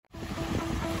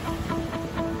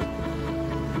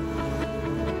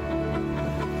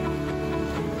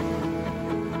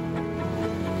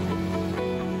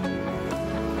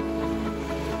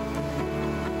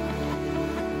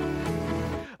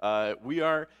We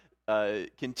are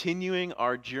continuing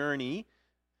our journey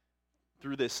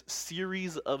through this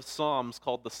series of Psalms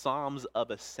called the Psalms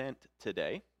of Ascent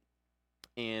today.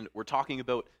 And we're talking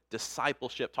about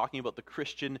discipleship, talking about the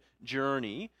Christian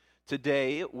journey.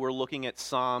 Today, we're looking at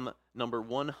Psalm number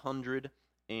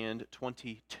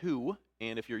 122.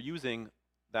 And if you're using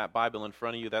that Bible in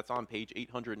front of you, that's on page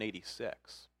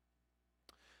 886.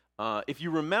 If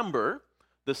you remember,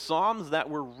 the Psalms that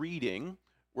we're reading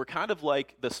were kind of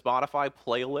like the Spotify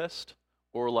playlist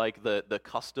or like the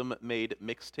custom-made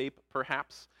mixtape,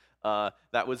 perhaps,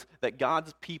 that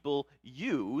God's people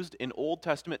used in Old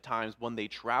Testament times when they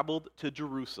traveled to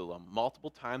Jerusalem multiple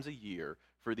times a year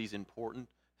for these important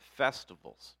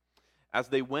festivals. As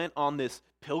they went on this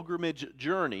pilgrimage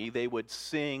journey, they would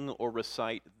sing or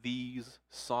recite these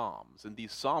psalms, and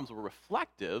these psalms were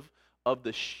reflective of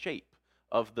the shape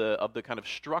of the kind of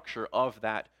structure of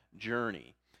that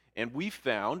journey. And we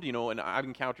found, and I've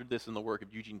encountered this in the work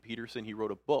of Eugene Peterson. He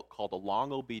wrote a book called A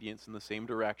Long Obedience in the Same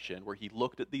Direction, where he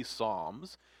looked at these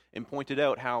psalms and pointed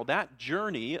out how that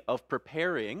journey of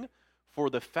preparing for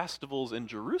the festivals in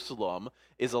Jerusalem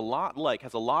has a lot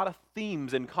of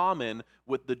themes in common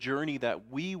with the journey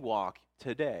that we walk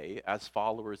today as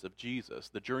followers of Jesus,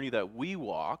 the journey that we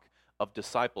walk of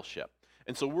discipleship.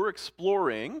 And so we're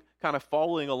exploring, kind of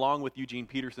following along with Eugene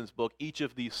Peterson's book, each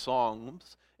of these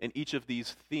psalms and each of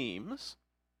these themes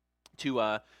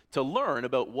to learn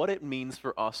about what it means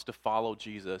for us to follow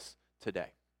Jesus today.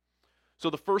 So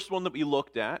the first one that we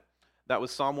looked at, that was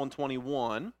Psalm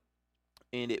 121,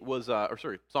 and it was,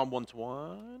 Psalm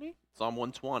 120? Psalm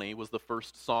 120 was the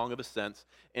first song of ascents,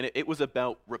 and it was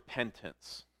about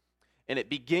repentance. And it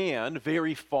began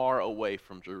very far away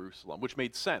from Jerusalem, which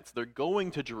made sense. They're going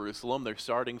to Jerusalem, they're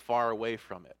starting far away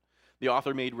from it. The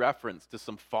author made reference to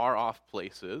some far-off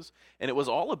places, and it was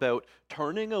all about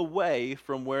turning away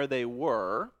from where they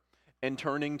were and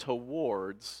turning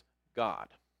towards God.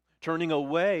 Turning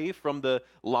away from the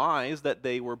lies that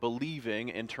they were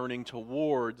believing and turning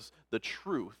towards the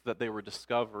truth that they were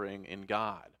discovering in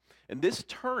God. And this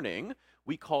turning,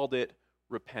 we called it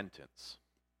repentance.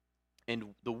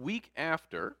 And the week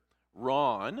after,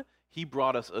 Ron, he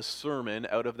brought us a sermon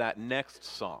out of that next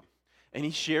psalm. And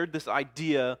he shared this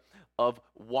idea of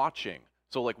watching.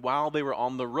 So like while they were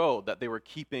on the road, that they were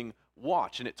keeping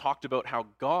watch. And it talked about how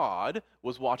God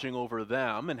was watching over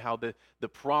them and how the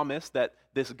promise that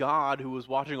this God who was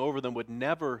watching over them would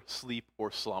never sleep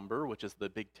or slumber, which is the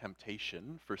big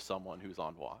temptation for someone who's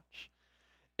on watch.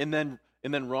 And then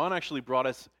Ron actually brought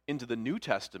us into the New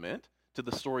Testament to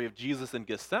the story of Jesus in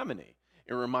Gethsemane.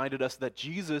 It reminded us that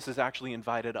Jesus has actually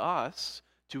invited us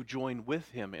to join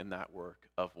with him in that work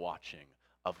of watching,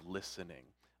 of listening,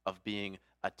 of being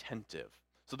attentive.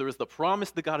 So there is the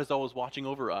promise that God is always watching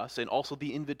over us, and also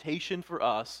the invitation for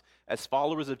us as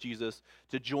followers of Jesus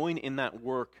to join in that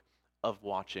work of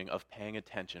watching, of paying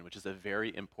attention, which is a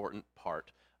very important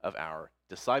part of our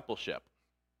discipleship.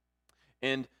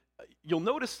 And you'll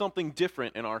notice something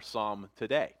different in our psalm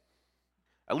today,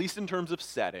 at least in terms of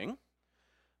setting.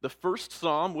 The first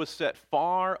psalm was set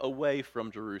far away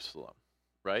from Jerusalem,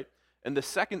 right? And the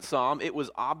second psalm, it was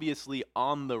obviously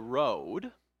on the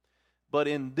road. But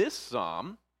in this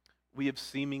psalm, we have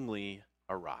seemingly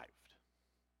arrived.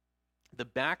 The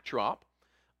backdrop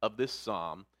of this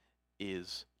psalm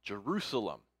is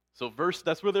Jerusalem. So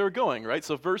that's where they were going, right?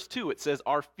 So verse 2, it says,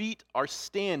 "Our feet are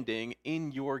standing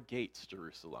in your gates,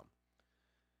 Jerusalem."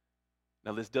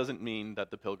 Now this doesn't mean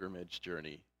that the pilgrimage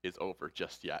journey is over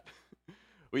just yet.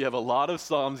 We have a lot of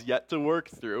psalms yet to work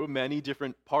through, many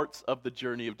different parts of the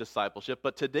journey of discipleship.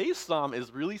 But today's psalm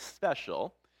is really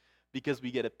special because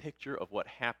we get a picture of what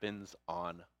happens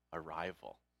on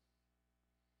arrival.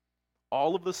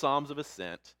 All of the Psalms of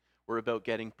Ascent were about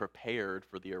getting prepared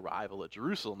for the arrival at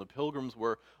Jerusalem. The pilgrims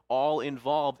were all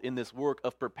involved in this work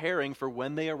of preparing for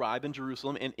when they arrive in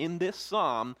Jerusalem. And in this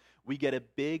psalm, we get a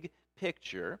big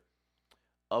picture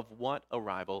of what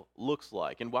arrival looks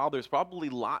like. And while there's probably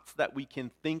lots that we can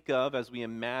think of as we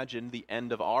imagine the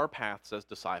end of our paths as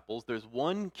disciples, there's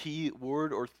one key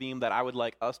word or theme that I would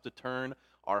like us to turn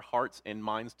our hearts and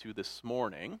minds to this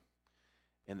morning,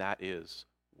 and that is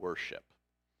worship.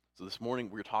 So this morning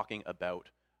we're talking about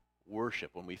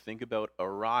worship. When we think about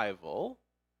arrival,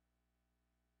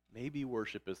 maybe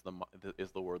worship is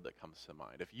the word that comes to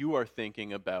mind. If you are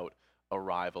thinking about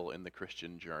arrival in the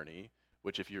Christian journey,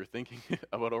 which if you're thinking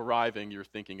about arriving, you're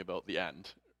thinking about the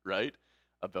end, right?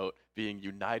 About being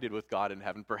united with God in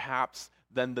heaven. Perhaps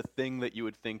then the thing that you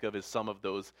would think of is some of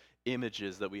those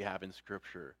images that we have in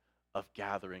Scripture of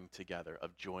gathering together,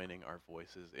 of joining our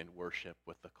voices in worship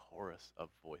with the chorus of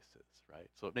voices, right?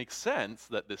 So it makes sense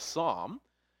that this psalm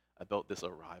about this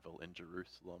arrival in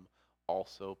Jerusalem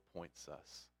also points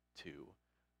us to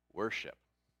worship.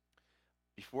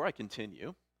 Before I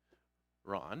continue,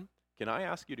 Ron, can I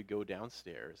ask you to go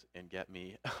downstairs and get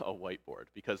me a whiteboard?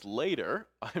 Because later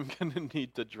I'm going to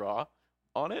need to draw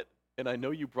on it, and I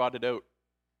know you brought it out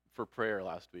for prayer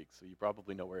last week, so you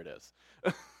probably know where it is.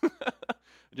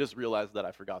 I just realized that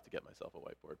I forgot to get myself a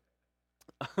whiteboard.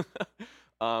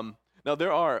 Now,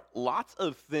 there are lots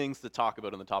of things to talk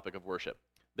about on the topic of worship.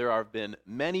 There have been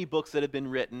many books that have been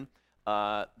written.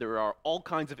 There are all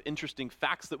kinds of interesting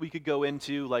facts that we could go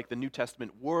into, like the New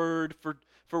Testament word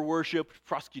for worship,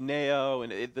 proskuneo,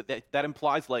 and that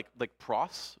implies like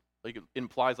pros, like it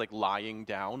implies like lying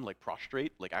down, like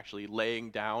prostrate, like actually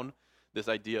laying down. This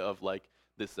idea of like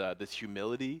this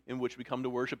humility in which we come to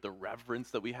worship, the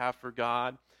reverence that we have for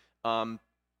God. So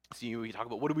we talk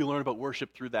about what do we learn about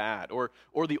worship through that, or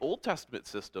the Old Testament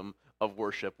system of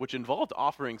worship, which involved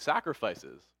offering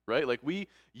sacrifices, right? Like we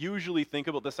usually think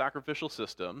about the sacrificial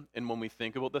system, and when we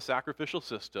think about the sacrificial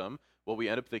system, what we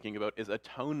end up thinking about is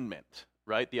atonement,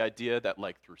 right? The idea that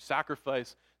like through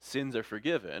sacrifice, sins are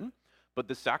forgiven. But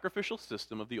the sacrificial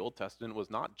system of the Old Testament was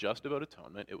not just about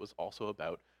atonement, it was also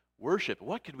about worship.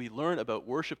 What could we learn about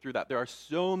worship through that? There are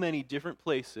so many different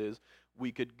places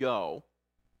we could go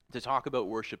to talk about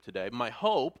worship today. My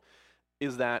hope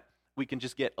is that we can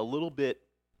just get a little bit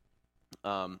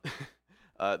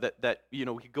that we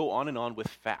could go on and on with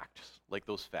facts, like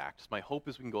those facts. My hope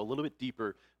is we can go a little bit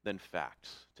deeper than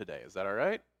facts today. Is that all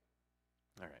right?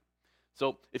 All right.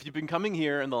 So if you've been coming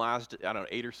here in the last,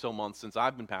 8 or so months since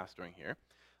I've been pastoring here,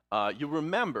 you'll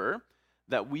remember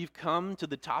that we've come to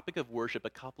the topic of worship a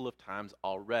couple of times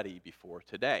already before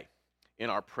today. In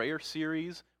our prayer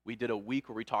series, we did a week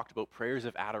where we talked about prayers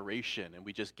of adoration, and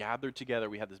we just gathered together.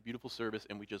 We had this beautiful service,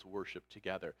 and we just worshiped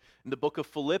together. In the book of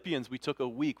Philippians, we took a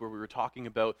week where we were talking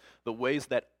about the ways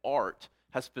that art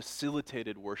has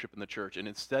facilitated worship in the church. And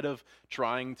instead of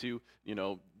trying to,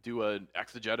 do an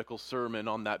exegetical sermon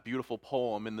on that beautiful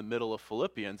poem in the middle of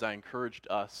Philippians, I encouraged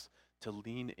us to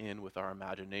lean in with our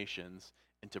imaginations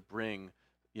and to bring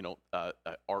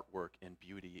artwork and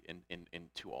beauty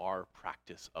into our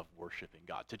practice of worshiping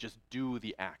God, to just do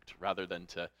the act rather than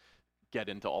to get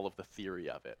into all of the theory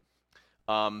of it.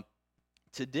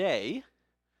 Today,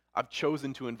 I've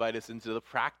chosen to invite us into the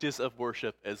practice of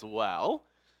worship as well,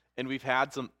 and we've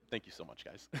had some, thank you so much,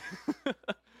 guys.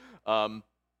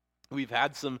 We've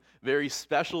had some very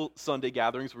special Sunday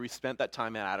gatherings where we spent that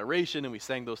time in adoration and we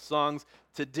sang those songs.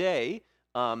 Today,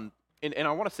 and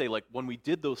I want to say, like, when we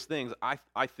did those things,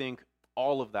 I think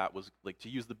all of that was, like, to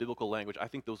use the biblical language, I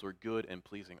think those were good and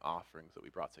pleasing offerings that we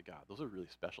brought to God. Those are really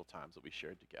special times that we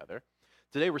shared together.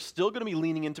 Today, we're still going to be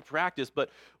leaning into practice, but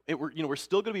we're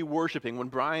still going to be worshiping. When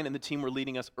Brian and the team were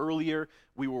leading us earlier,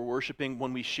 we were worshiping.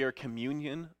 When we share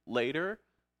communion later,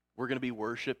 we're going to be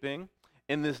worshiping.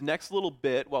 In this next little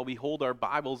bit, while we hold our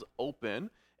Bibles open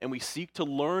and we seek to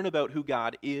learn about who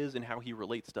God is and how he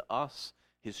relates to us,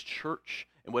 his church,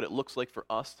 and what it looks like for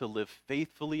us to live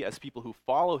faithfully as people who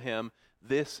follow him,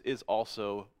 this is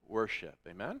also worship.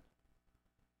 Amen? Does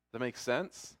that make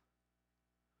sense?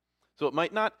 So it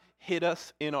might not hit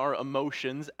us in our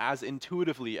emotions as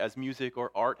intuitively as music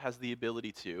or art has the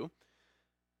ability to,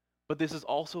 but this is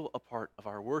also a part of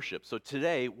our worship. So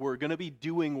today, we're going to be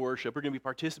doing worship, we're going to be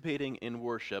participating in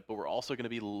worship, but we're also going to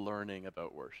be learning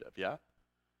about worship, yeah?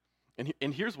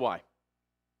 And here's why.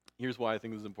 Here's why I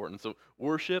think this is important. So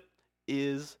worship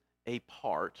is a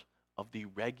part of the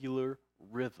regular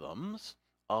rhythms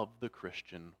of the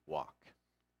Christian walk.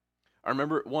 I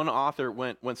remember one author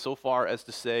went so far as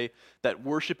to say that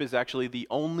worship is actually the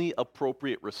only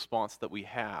appropriate response that we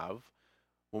have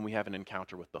when we have an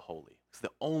encounter with the holy. It's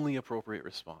the only appropriate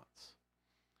response.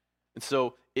 And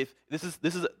so if this is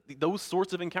those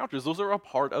sorts of encounters, those are a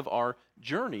part of our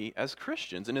journey as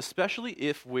Christians, and especially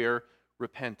if we're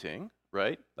repenting,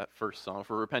 right? That first song, if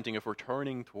we're repenting, if we're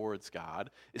turning towards God,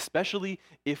 especially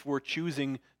if we're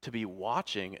choosing to be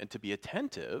watching and to be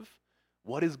attentive,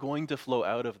 what is going to flow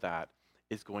out of that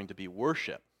is going to be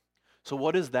worship. So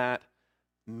what does that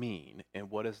mean,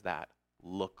 and what does that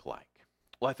look like?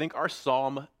 Well, I think our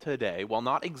psalm today, while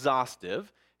not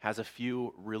exhaustive, has a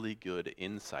few really good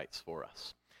insights for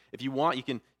us. If you want,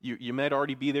 you might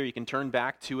already be there. You can turn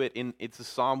back to it. It's a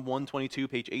Psalm 122,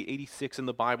 page 886 in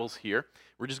the Bibles here.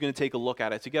 We're just going to take a look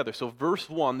at it together. So verse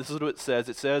 1, this is what it says.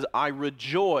 It says, I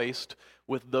rejoiced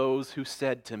with those who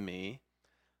said to me,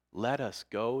 let us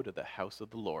go to the house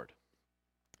of the Lord.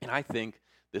 And I think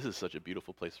this is such a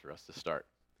beautiful place for us to start.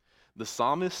 The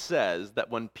psalmist says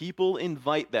that when people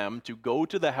invite them to go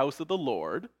to the house of the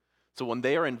Lord, so when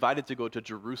they are invited to go to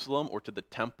Jerusalem or to the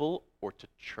temple or to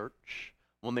church,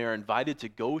 when they are invited to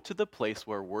go to the place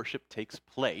where worship takes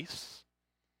place,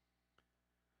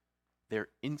 their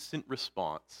instant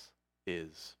response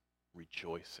is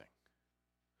rejoicing.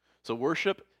 So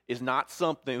worship is not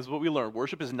something, this is what we learned,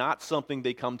 worship is not something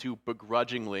they come to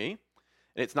begrudgingly,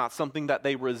 and it's not something that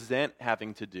they resent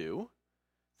having to do.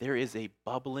 There is a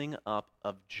bubbling up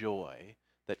of joy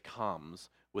that comes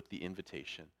with the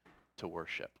invitation to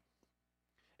worship.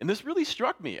 And this really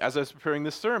struck me as I was preparing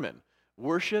this sermon.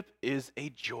 Worship is a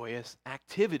joyous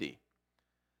activity.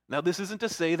 Now, this isn't to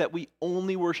say that we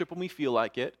only worship when we feel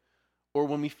like it, or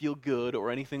when we feel good, or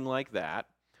anything like that,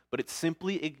 but it's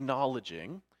simply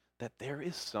acknowledging that there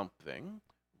is something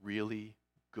really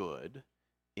good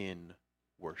in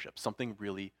worship, something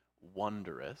really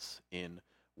wondrous in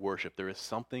worship. There is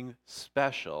something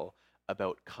special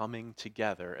about coming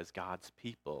together as God's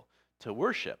people to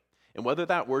worship. And whether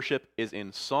that worship is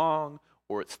in song,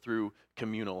 or it's through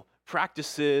communal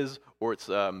practices, or it's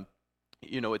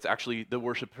it's actually the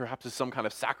worship perhaps is some kind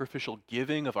of sacrificial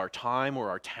giving of our time or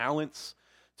our talents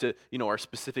to, our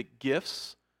specific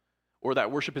gifts, or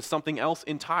that worship is something else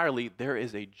entirely, there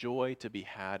is a joy to be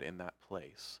had in that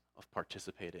place of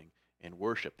participating in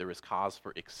worship. There is cause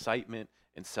for excitement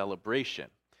and celebration.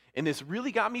 And this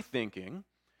really got me thinking,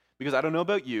 because I don't know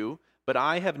about you, but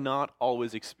I have not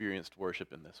always experienced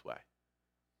worship in this way.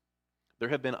 There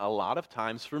have been a lot of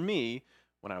times for me,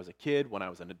 when I was a kid, when I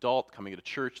was an adult, coming to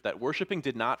church, that worshiping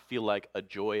did not feel like a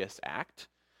joyous act.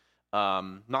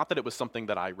 Not that it was something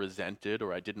that I resented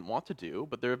or I didn't want to do,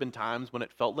 but there have been times when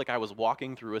it felt like I was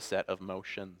walking through a set of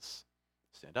motions.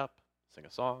 Stand up, sing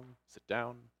a song, sit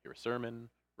down, hear a sermon,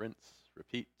 rinse,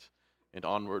 repeat, and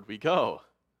onward we go.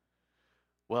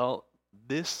 Well,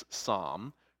 this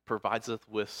psalm provides us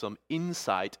with some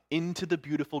insight into the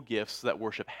beautiful gifts that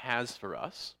worship has for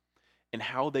us and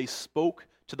how they spoke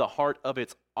to the heart of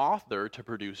its author to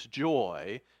produce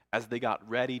joy as they got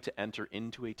ready to enter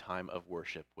into a time of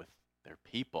worship with their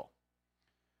people.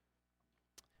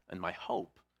 And my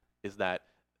hope is that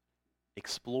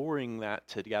exploring that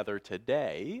together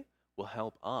today will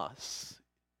help us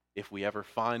if we ever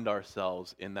find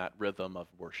ourselves in that rhythm of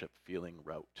worship feeling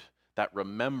rote, that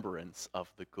remembrance of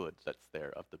the good that's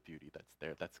there, of the beauty that's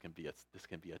there. This can be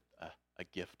a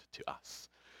gift to us.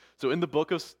 So in the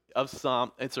book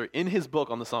in his book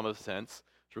on the Psalm of Ascents,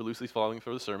 which we're loosely following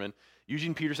for the sermon,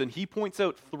 Eugene Peterson, he points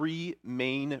out three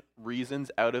main reasons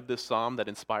out of this psalm that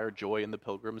inspire joy in the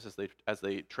pilgrims as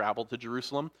they travel to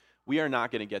Jerusalem. We are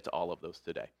not going to get to all of those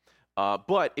today.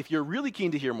 But if you're really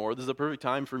keen to hear more, this is a perfect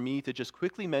time for me to just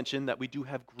quickly mention that we do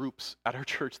have groups at our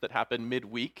church that happen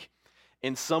midweek.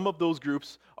 And some of those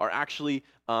groups are actually,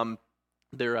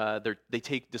 they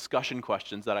take discussion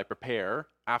questions that I prepare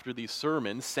after these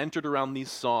sermons centered around these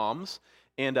psalms,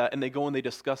 and they go and they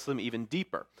discuss them even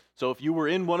deeper. So if you were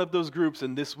in one of those groups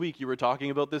and this week you were talking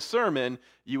about this sermon,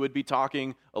 you would be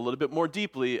talking a little bit more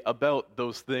deeply about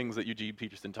those things that Eugene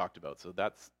Peterson talked about. So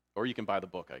or you can buy the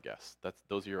book, I guess.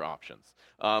 Those are your options.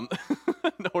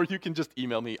 Or you can just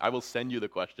email me. I will send you the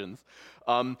questions.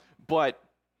 But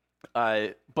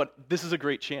this is a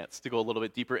great chance to go a little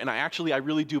bit deeper. And I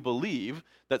really do believe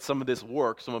that some of this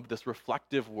work, some of this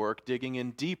reflective work, digging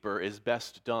in deeper, is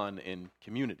best done in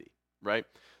community, right?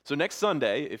 So next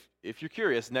Sunday, if you're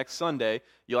curious, next Sunday,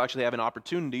 you'll actually have an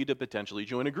opportunity to potentially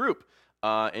join a group.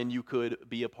 And you could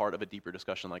be a part of a deeper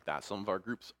discussion like that. Some of our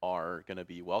groups are going to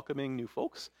be welcoming new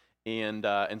folks. And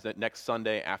next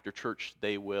Sunday after church,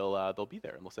 they'll be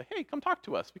there and they'll say, "Hey, come talk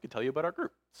to us. We can tell you about our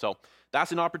group." So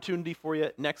that's an opportunity for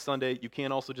you next Sunday. You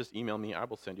can also just email me. I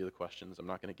will send you the questions. I'm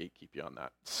not going to gatekeep you on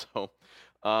that. So,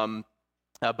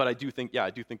 but I do think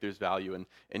there's value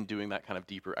in doing that kind of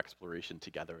deeper exploration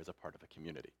together as a part of a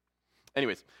community.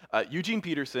 Anyways, Eugene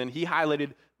Peterson, he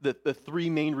highlighted the three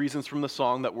main reasons from the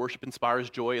song that worship inspires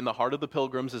joy in the heart of the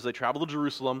pilgrims as they travel to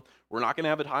Jerusalem. We're not going to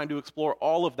have a time to explore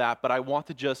all of that, but I want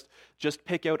to just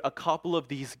pick out a couple of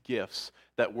these gifts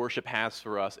that worship has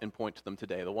for us and point to them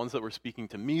today. The ones that were speaking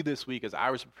to me this week as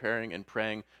I was preparing and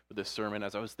praying for this sermon,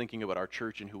 as I was thinking about our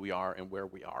church and who we are and where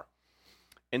we are.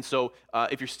 And so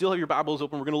if you still have your Bibles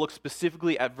open, we're going to look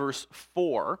specifically at verse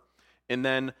 4. And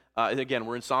then, again,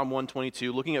 we're in Psalm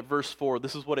 122. Looking at verse 4,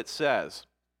 this is what it says.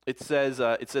 It says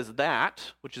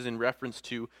that, which is in reference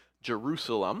to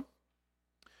Jerusalem.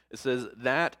 It says,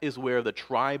 "That is where the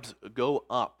tribes go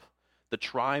up, the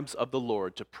tribes of the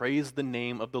Lord, to praise the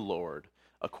name of the Lord,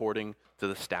 according to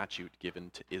the statute given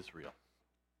to Israel."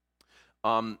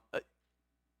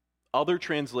 Other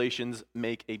translations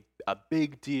make a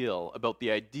big deal about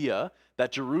the idea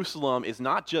that Jerusalem is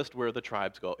not just where the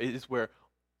tribes go, it is where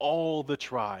all the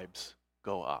tribes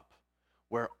go up,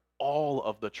 where all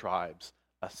of the tribes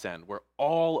ascend, where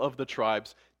all of the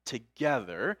tribes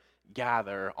together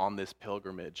gather on this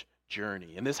pilgrimage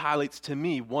journey. And this highlights to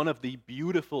me one of the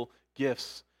beautiful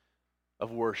gifts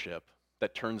of worship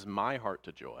that turns my heart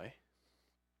to joy,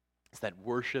 is that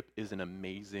worship is an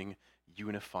amazing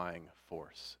unifying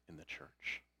force in the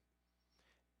church.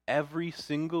 Every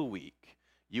single week,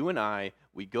 you and I,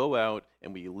 we go out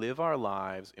and we live our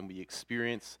lives and we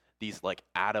experience these like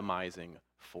atomizing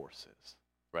forces,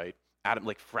 right?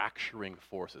 Like fracturing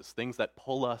forces, things that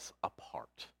pull us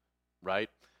apart, right?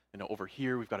 Over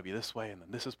here we've got to be this way, and then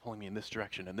this is pulling me in this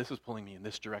direction, and this is pulling me in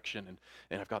this direction,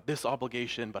 and I've got this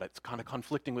obligation, but it's kind of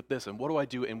conflicting with this, and what do I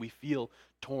do? And we feel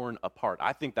torn apart.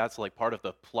 I think that's like part of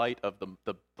the plight of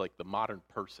the modern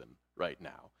person right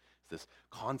now. It's this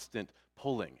constant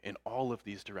pulling in all of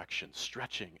these directions,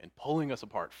 stretching and pulling us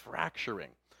apart, fracturing.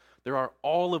 There are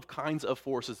all of kinds of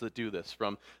forces that do this,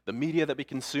 from the media that we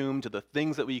consume to the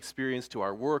things that we experience to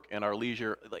our work and our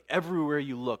leisure. Like everywhere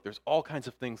you look, there's all kinds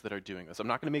of things that are doing this. I'm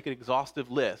not going to make an exhaustive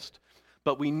list,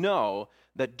 but we know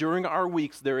that during our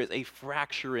weeks there is a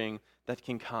fracturing that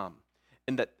can come,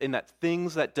 and that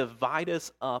things that divide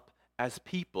us up as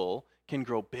people can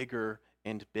grow bigger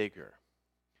and bigger.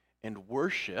 And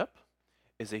worship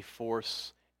is a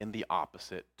force in the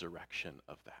opposite direction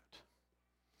of that.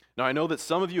 Now, I know that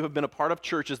some of you have been a part of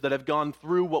churches that have gone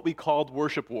through what we called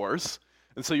worship wars,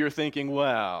 and so you're thinking,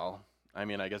 well, I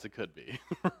mean, I guess it could be,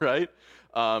 right?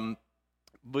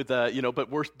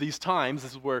 These times,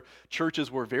 this is where churches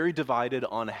were very divided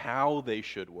on how they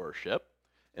should worship,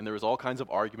 and there was all kinds of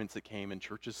arguments that came, and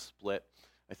churches split.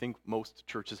 I think most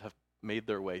churches have made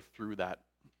their way through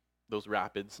those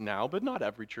rapids now, but not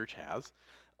every church has.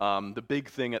 The big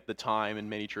thing at the time in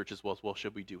many churches was, well,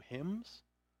 should we do hymns?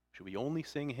 Should we only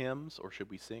sing hymns, or should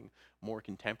we sing more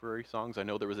contemporary songs? I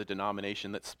know there was a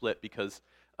denomination that split because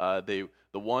the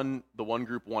one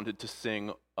group wanted to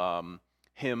sing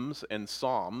hymns and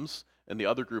psalms, and the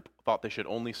other group thought they should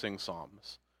only sing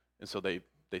psalms, and so they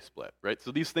split, right?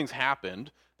 So these things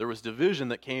happened. There was division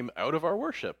that came out of our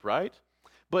worship, right?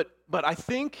 But I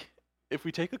think if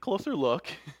we take a closer look,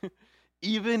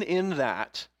 even in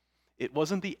that, it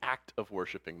wasn't the act of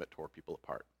worshiping that tore people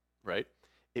apart, right?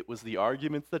 It was the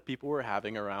arguments that people were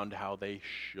having around how they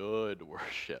should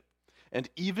worship. And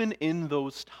even in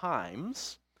those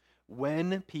times,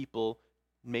 when people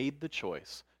made the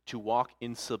choice to walk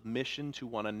in submission to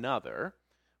one another,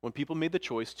 when people made the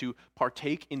choice to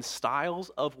partake in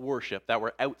styles of worship that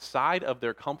were outside of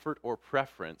their comfort or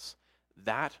preference,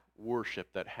 that worship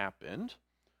that happened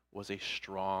was a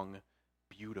strong,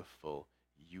 beautiful,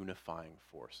 unifying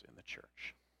force in the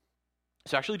church.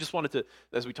 So I actually just wanted to,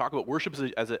 as we talk about worship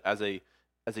as a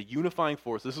unifying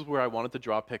force, this is where I wanted to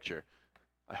draw a picture.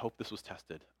 I hope this was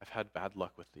tested. I've had bad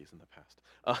luck with these in the past.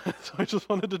 So I just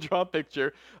wanted to draw a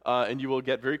picture, and you will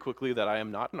get very quickly that I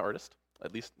am not an artist,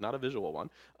 at least not a visual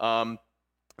one.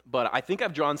 But I think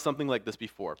I've drawn something like this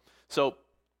before. So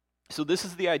this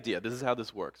is the idea. This is how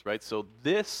this works, right? So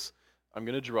this, I'm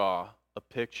going to draw a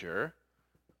picture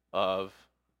of,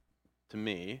 to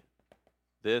me,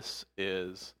 this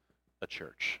is a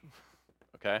church,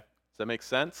 okay? Does that make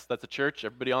sense? That's a church?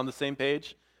 Everybody on the same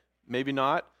page? Maybe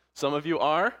not. Some of you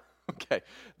are? Okay.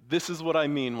 This is what I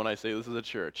mean when I say this is a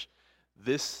church.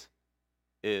 This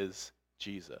is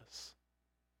Jesus,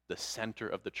 the center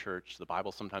of the church. The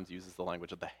Bible sometimes uses the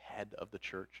language of the head of the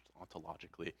church,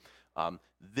 ontologically.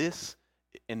 This,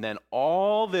 and then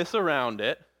all this around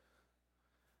it,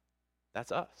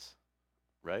 that's us,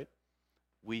 right?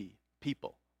 We,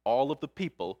 people, all of the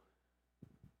people,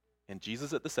 and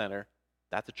Jesus at the center,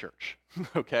 that's a church,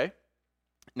 okay?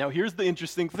 Now here's the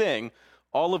interesting thing.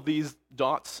 All of these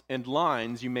dots and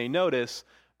lines, you may notice,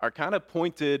 are kind of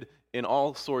pointed in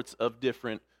all sorts of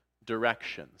different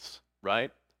directions,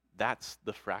 right? That's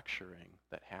the fracturing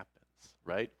that happens,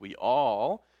 right? We're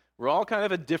all kind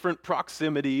of at different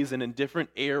proximities and in different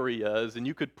areas, and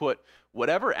you could put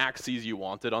whatever axes you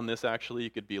wanted on this, actually. You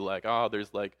could be like,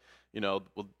 there's like,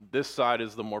 well, this side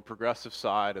is the more progressive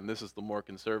side, and this is the more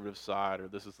conservative side, or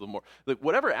this is the more, like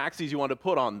whatever axes you want to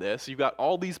put on this, you've got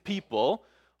all these people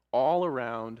all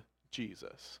around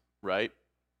Jesus, right?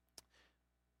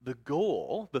 The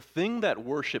goal, the thing that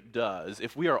worship does,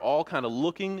 if we are all kind of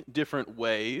looking different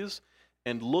ways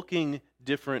and looking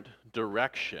different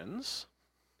directions,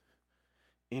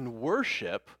 in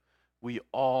worship, we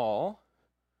all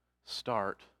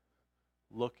start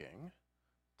looking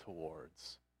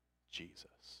towards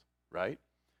Jesus, right?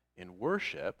 In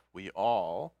worship, we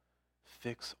all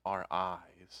fix our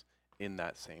eyes in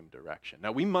that same direction.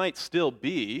 Now, we might still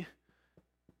be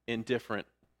in different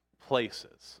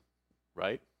places,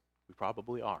 right? We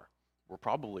probably are. We're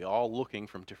probably all looking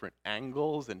from different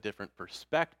angles and different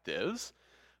perspectives,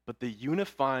 but the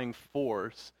unifying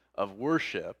force of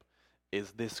worship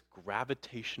is this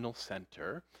gravitational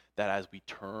center that, as we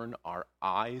turn our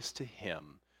eyes to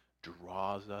Him,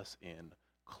 draws us in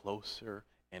closer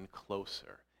and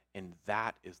closer. And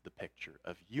that is the picture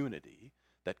of unity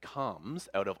that comes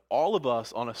out of all of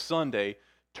us on a Sunday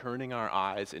turning our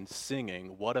eyes and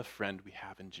singing, "What a friend we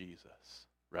have in Jesus,"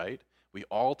 right? We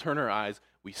all turn our eyes,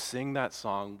 we sing that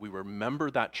song, we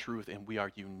remember that truth, and we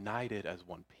are united as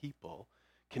one people,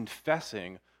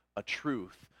 confessing a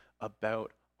truth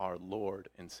about our Lord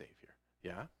and Savior.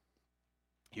 Yeah?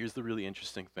 Here's the really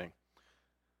interesting thing.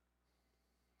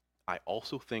 I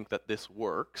also think that this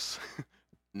works,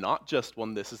 not just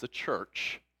when this is a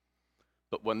church,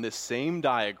 but when this same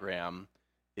diagram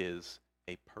is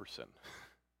a person,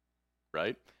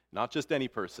 right? Not just any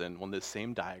person, when this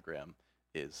same diagram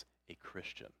is a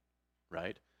Christian,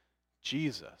 right?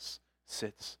 Jesus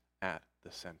sits at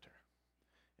the center.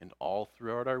 And all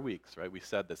throughout our weeks, right, we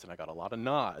said this, and I got a lot of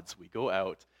nods. We go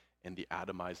out, and the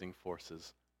atomizing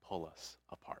forces pull us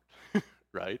apart,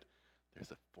 right?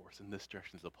 There's a force in this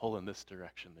direction, there's a pull in this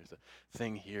direction, there's a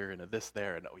thing here and a this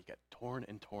there, and we get torn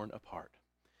and torn apart.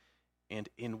 And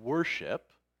in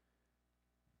worship,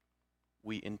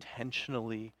 we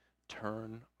intentionally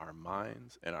turn our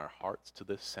minds and our hearts to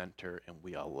this center, and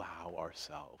we allow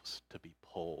ourselves to be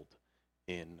pulled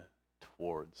in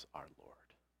towards our Lord.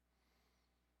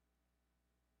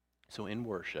 So in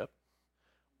worship,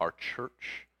 our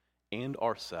church and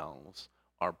ourselves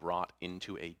are brought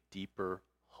into a deeper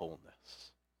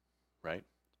wholeness, right?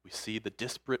 We see the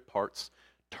disparate parts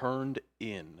turned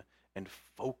in and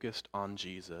focused on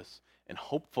Jesus, and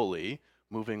hopefully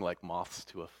moving like moths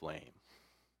to a flame.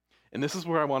 And this is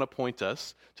where I want to point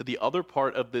us to the other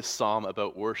part of this psalm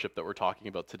about worship that we're talking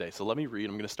about today. So let me read.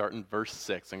 I'm going to start in verse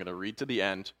 6. I'm going to read to the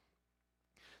end.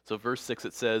 So verse 6,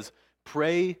 it says,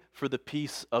 "Pray for the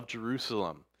peace of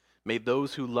Jerusalem. May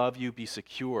those who love you be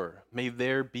secure. May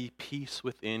there be peace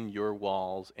within your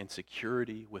walls and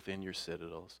security within your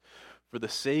citadels. For the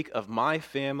sake of my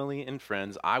family and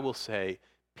friends, I will say,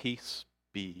 peace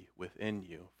be within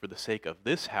you. For the sake of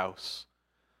this house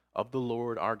of the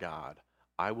Lord our God,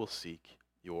 I will seek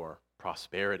your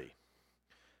prosperity."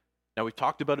 Now, we've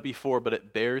talked about it before, but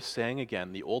it bears saying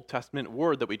again. The Old Testament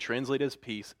word that we translate as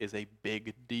peace is a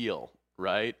big deal,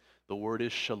 right? The word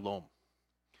is shalom.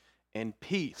 And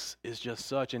peace is just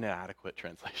such an inadequate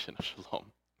translation of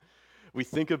shalom.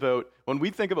 When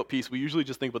we think about peace, we usually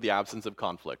just think about the absence of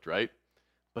conflict, right?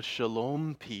 But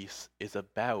shalom peace is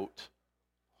about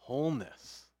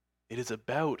wholeness. It is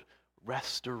about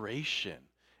restoration.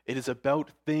 It is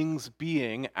about things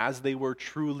being as they were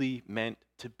truly meant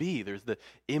to be. There's the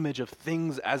image of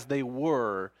things as they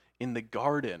were in the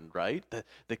garden, right?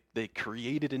 The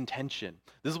created intention.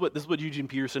 This is what Eugene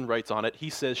Peterson writes on it.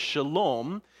 He says,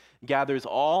 "Shalom gathers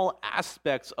all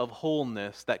aspects of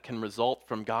wholeness that can result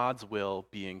from God's will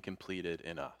being completed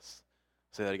in us."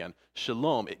 Say that again.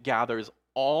 Shalom, it gathers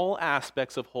all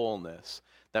aspects of wholeness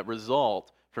that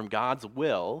result from God's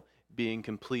will being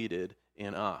completed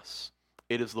in us.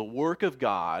 It is the work of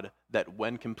God that,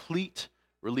 when complete,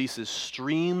 releases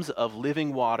streams of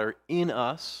living water in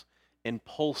us and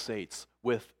pulsates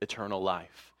with eternal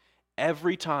life.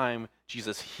 Every time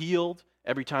Jesus healed,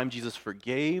 every time Jesus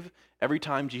forgave, every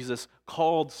time Jesus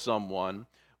called someone,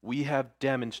 we have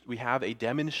a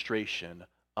demonstration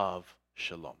of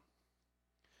shalom.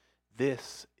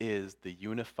 This is the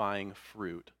unifying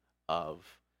fruit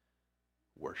of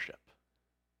worship,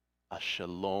 a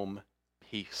shalom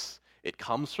peace. It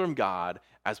comes from God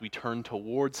as we turn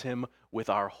towards Him with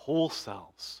our whole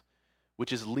selves,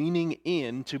 which is leaning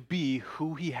in to be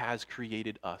who He has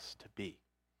created us to be.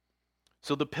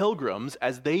 So the pilgrims,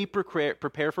 as they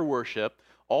prepare for worship,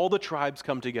 all the tribes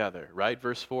come together, right?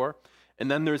 Verse 4.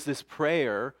 And then there's this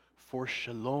prayer for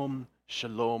shalom,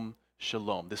 shalom,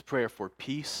 shalom. This prayer for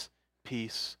peace,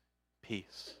 peace,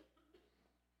 peace.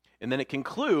 And then it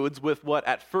concludes with what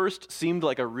at first seemed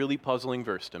like a really puzzling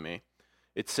verse to me.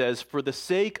 It says, "For the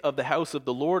sake of the house of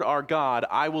the Lord our God,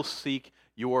 I will seek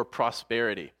your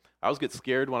prosperity." I always get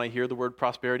scared when I hear the word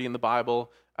prosperity in the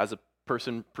Bible as a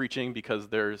person preaching, because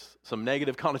there's some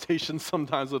negative connotations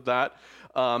sometimes with that.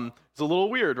 It's a little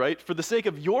weird, right? For the sake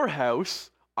of your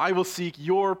house, I will seek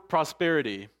your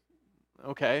prosperity.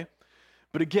 Okay?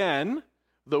 But again,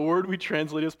 the word we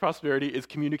translate as prosperity is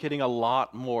communicating a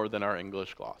lot more than our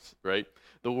English gloss, right?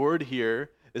 The word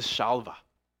here is shalva.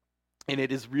 And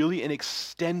it is really an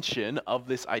extension of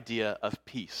this idea of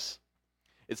peace.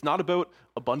 It's not about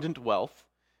abundant wealth.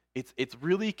 It's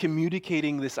really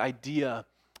communicating this idea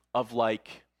of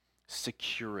like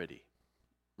security,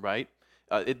 right?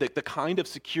 The kind of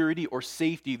security or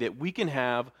safety that we can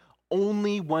have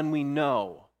only when we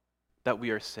know that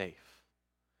we are safe.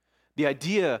 The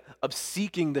idea of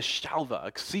seeking the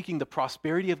shalva, seeking the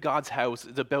prosperity of God's house,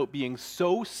 is about being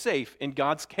so safe in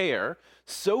God's care,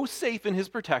 so safe in his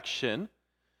protection,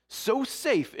 so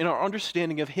safe in our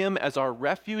understanding of him as our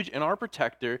refuge and our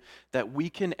protector that we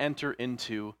can enter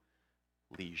into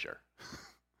leisure.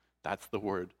 That's the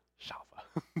word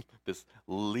shalva. This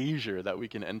leisure that we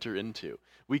can enter into.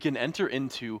 We can enter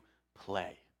into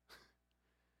play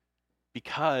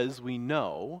because we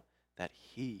know that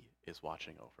he is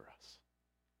watching over us.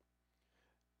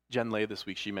 Jen Lay this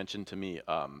week, she mentioned to me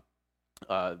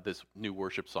this new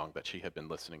worship song that she had been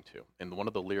listening to, and one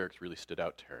of the lyrics really stood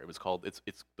out to her. It was called, it's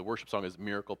the worship song is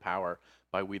 "Miracle Power"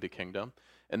 by We the Kingdom,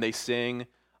 and they sing,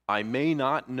 "I may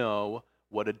not know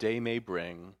what a day may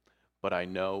bring, but I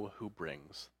know who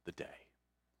brings the day."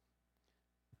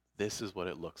 This is what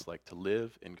it looks like to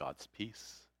live in God's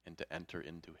peace and to enter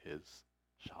into his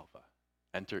shalva,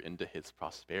 enter into his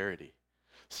prosperity.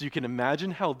 So you can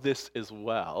imagine how this as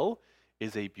well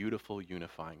is a beautiful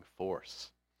unifying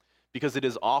force, because it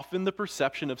is often the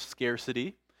perception of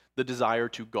scarcity, the desire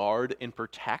to guard and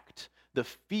protect, the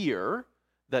fear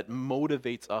that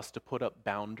motivates us to put up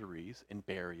boundaries and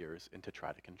barriers and to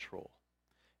try to control.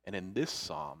 And in this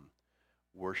psalm,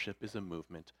 worship is a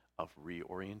movement of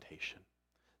reorientation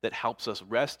that helps us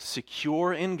rest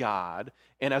secure in God,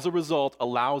 and as a result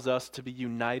allows us to be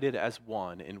united as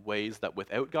one in ways that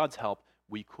without God's help,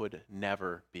 we could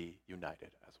never be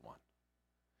united as one.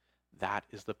 That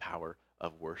is the power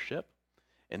of worship,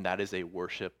 and that is a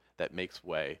worship that makes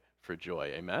way for joy.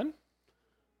 Amen?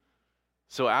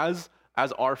 So as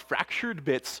our fractured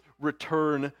bits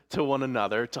return to one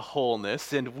another, to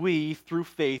wholeness, and we, through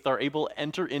faith, are able to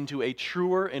enter into a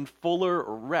truer and fuller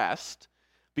rest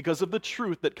because of the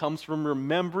truth that comes from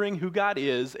remembering who God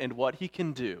is and what he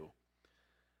can do.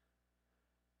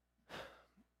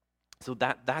 So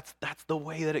that's the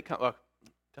way that it comes.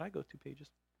 Did I go 2 pages?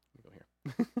 Let me go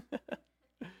here.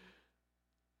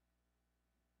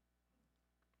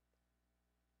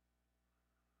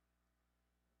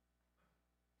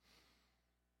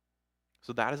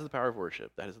 So that is the power of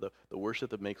worship. That is the worship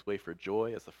that makes way for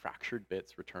joy as the fractured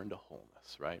bits return to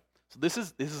wholeness, right? So this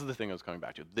is the thing I was coming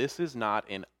back to. This is not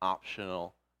an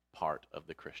optional part of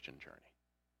the Christian journey.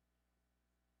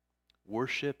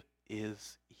 Worship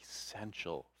is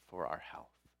essential for our health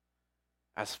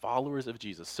as followers of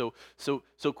Jesus.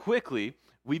 So quickly,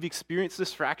 we've experienced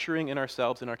this fracturing in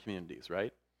ourselves and our communities,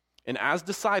 right? And as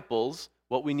disciples,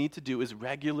 what we need to do is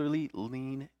regularly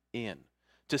lean in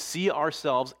to see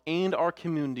ourselves and our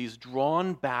communities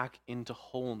drawn back into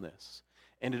wholeness.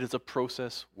 And it is a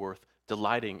process worth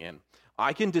delighting in.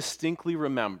 I can distinctly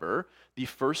remember the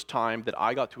first time that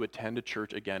I got to attend a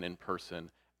church again in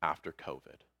person after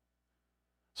COVID.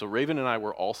 So Raven and I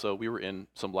we were in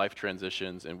some life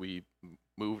transitions, and we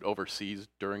moved overseas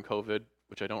during COVID,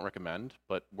 which I don't recommend,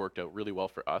 but worked out really well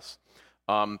for us.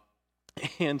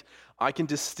 And I can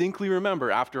distinctly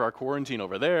remember after our quarantine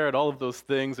over there and all of those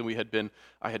things, and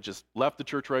I had just left the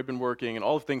church where I'd been working, and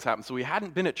all of things happened, so we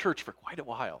hadn't been at church for quite a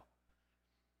while.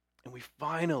 And we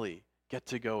finally get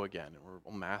to go again, and we're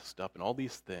all masked up and all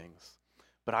these things.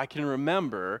 But I can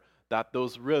remember that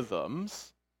those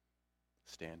rhythms,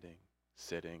 standing,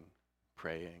 sitting,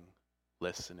 praying,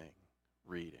 listening,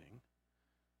 reading,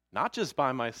 not just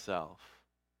by myself,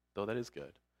 though that is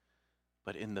good,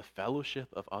 but in the fellowship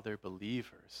of other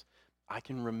believers, I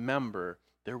can remember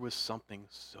there was something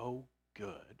so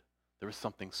good, there was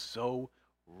something so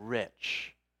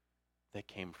rich that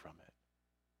came from it,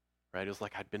 right? It was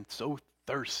like I'd been so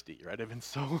thirsty, right? I've been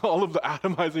so, all of the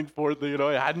atomizing forth,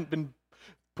 I hadn't been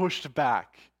pushed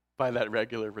back by that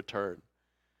regular return.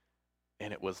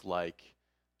 And it was like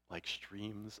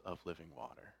streams of living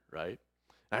water, right?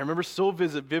 And I remember so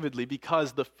vividly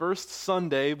because the first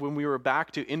Sunday when we were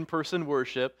back to in-person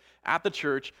worship at the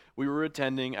church we were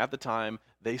attending at the time,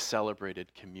 they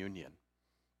celebrated communion.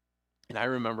 And I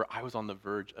remember I was on the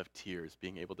verge of tears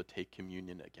being able to take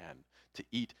communion again, to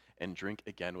eat and drink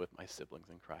again with my siblings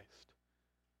in Christ.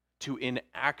 To, in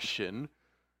action,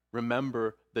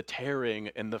 remember the tearing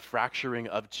and the fracturing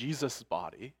of Jesus'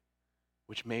 body,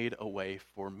 which made a way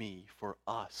for me, for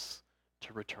us,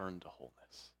 to return to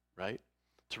wholeness, right?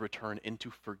 To return into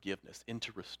forgiveness,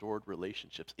 into restored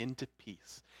relationships, into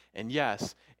peace, and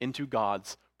yes, into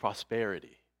God's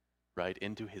prosperity, right?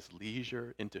 Into his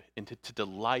leisure, to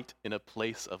delight in a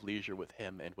place of leisure with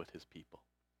him and with his people.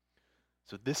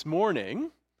 So this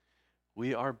morning,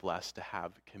 we are blessed to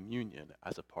have communion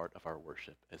as a part of our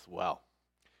worship as well.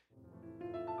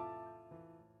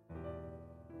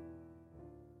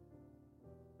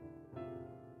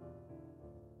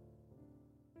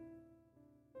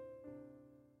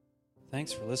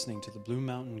 Thanks for listening to the Blue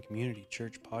Mountain Community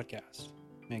Church podcast.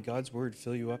 May God's word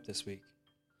fill you up this week.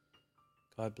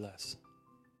 God bless.